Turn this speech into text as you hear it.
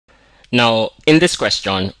Now, in this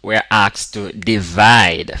question, we're asked to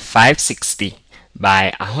divide 560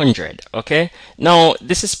 by 100. Okay, now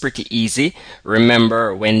this is pretty easy.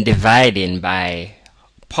 Remember, when dividing by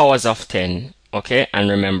powers of 10, okay, and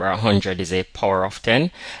remember 100 is a power of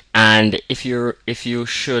 10, and if you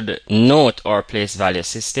should note our place value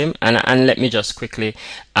system, and let me just quickly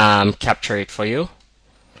capture it for you.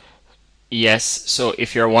 Yes, so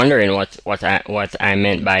if you're wondering what I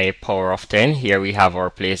meant by power of 10, here we have our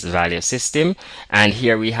place value system, and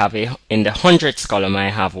here we have in the hundreds column I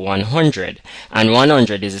have 100, and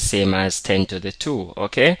 100 is the same as 10 to the 2.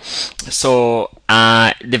 Okay, so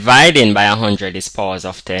dividing by 100 is powers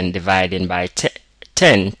of 10. Dividing by 10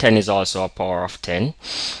 is also a power of 10.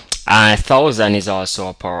 1,000 is also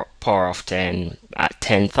a power of 10.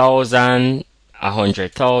 10,000,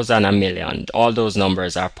 100,000, a million, all those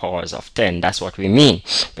numbers are powers of 10. That's what we mean,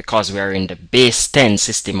 because we are in the base 10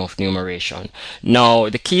 system of numeration. Now,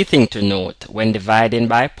 the key thing to note when dividing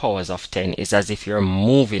by powers of 10 is as if you're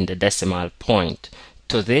moving the decimal point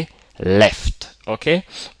to the left. Okay,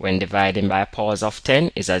 when dividing by powers of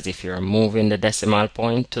 10 is as if you're moving the decimal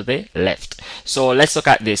point to the left. So let's look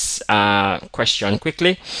at this question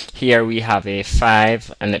quickly. Here we have a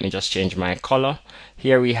 5, and let me just change my color.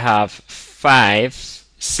 Here we have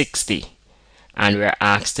 560, and we're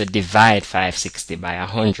asked to divide 560 by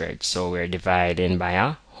 100, so we're dividing by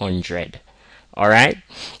 100. All right,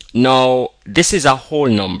 now this is a whole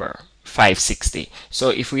number, 560. So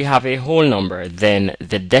if we have a whole number, then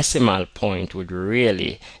the decimal point would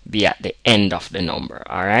really be at the end of the number.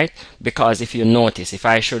 All right, because if you notice, if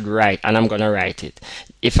I should write, and I'm gonna write it,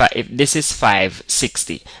 if this is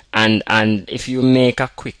 560, and if you make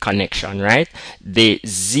a quick connection, right, the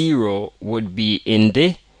 0 would be in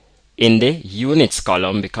the units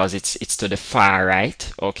column because it's to the far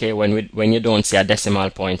right. Okay, when you don't see a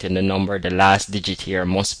decimal point in the number, the last digit here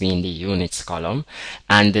must be in the units column,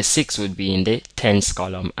 and the 6 would be in the tens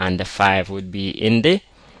column, and the 5 would be in the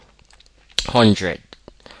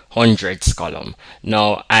hundreds column.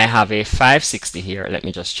 Now I have a 560 here. Let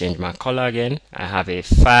me just change my color again. I have a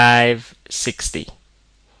 560.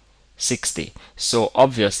 So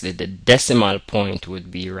obviously the decimal point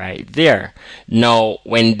would be right there. Now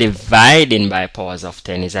when dividing by powers of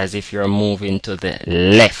 10 is as if you're moving to the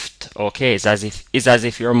left. Okay, it's as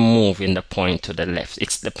if you're moving the point to the left.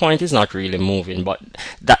 The point is not really moving, but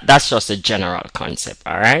that's just a general concept.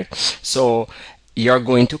 All right, so you're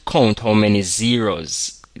going to count how many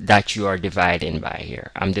zeros that you are dividing by here.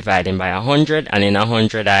 I'm dividing by 100, and in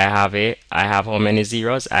 100 I have how many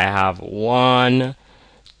zeros? I have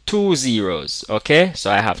 2 zeros. Okay, so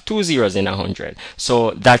I have 2 zeros in 100,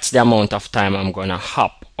 so that's the amount of time I'm gonna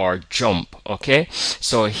hop or jump. Okay,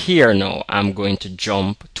 so here now I'm going to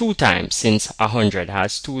jump 2 times since 100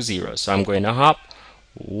 has 2 zeros, so I'm going to hop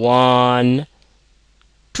 1,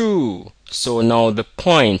 2. So now the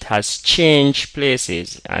point has changed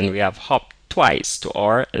places, and we have hopped twice to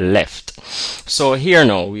our left. So here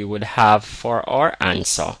now we would have for our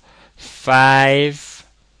answer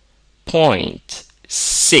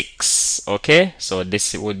 5.6. okay, so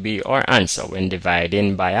this would be our answer when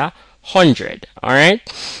dividing by 100. All right,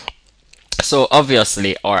 so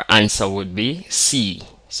obviously our answer would be C.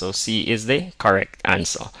 So C is the correct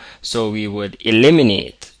answer. So we would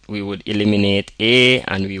eliminate A,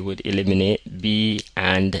 and we would eliminate B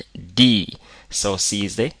and D. So C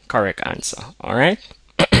is the correct answer. All right.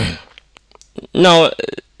 Now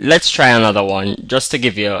let's try another one, just to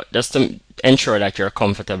ensure that you're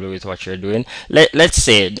comfortable with what you're doing. Let's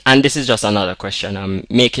say, and this is just another question I'm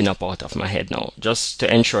making up out of my head now, just to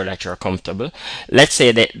ensure that you're comfortable. Let's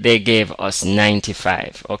say that they gave us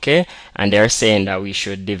 95, okay, and they're saying that we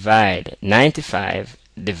should divide 95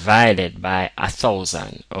 divided by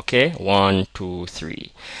 1,000. Okay, 1, 2,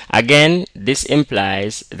 3. Again, this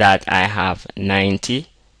implies that I have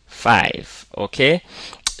 95. Okay,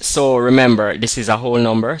 so remember, this is a whole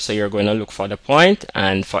number, so you're going to look for the point,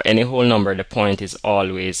 and for any whole number the point is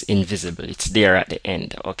always invisible. It's there at the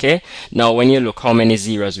end. Okay, now when you look how many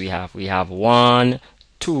zeros we have 1,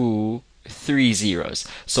 2, 3 zeros.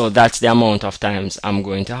 So that's the amount of times I'm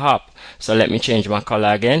going to hop. So let me change my color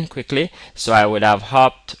again quickly. So I would have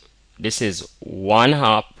hopped, this is 1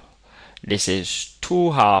 hop, this is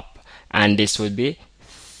 2 hop, and this would be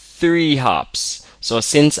 3 hops. So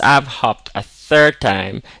since I've hopped a third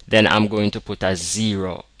time, then I'm going to put a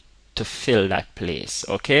 0 to fill that place.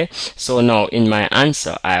 Okay, so now in my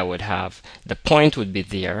answer I would have, the point would be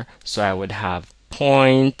there, so I would have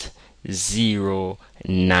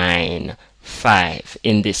 0.09 5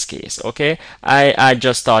 in this case. Okay, I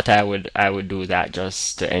just thought I would do that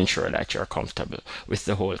just to ensure that you're comfortable with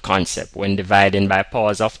the whole concept. When dividing by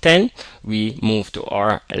powers of 10, we move to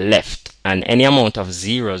our left, and any amount of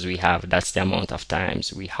zeros we have, that's the amount of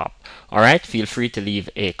times we hop. All right, feel free to leave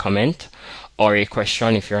a comment or a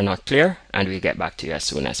question if you're not clear, and we'll get back to you as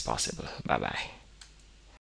soon as possible. Bye bye.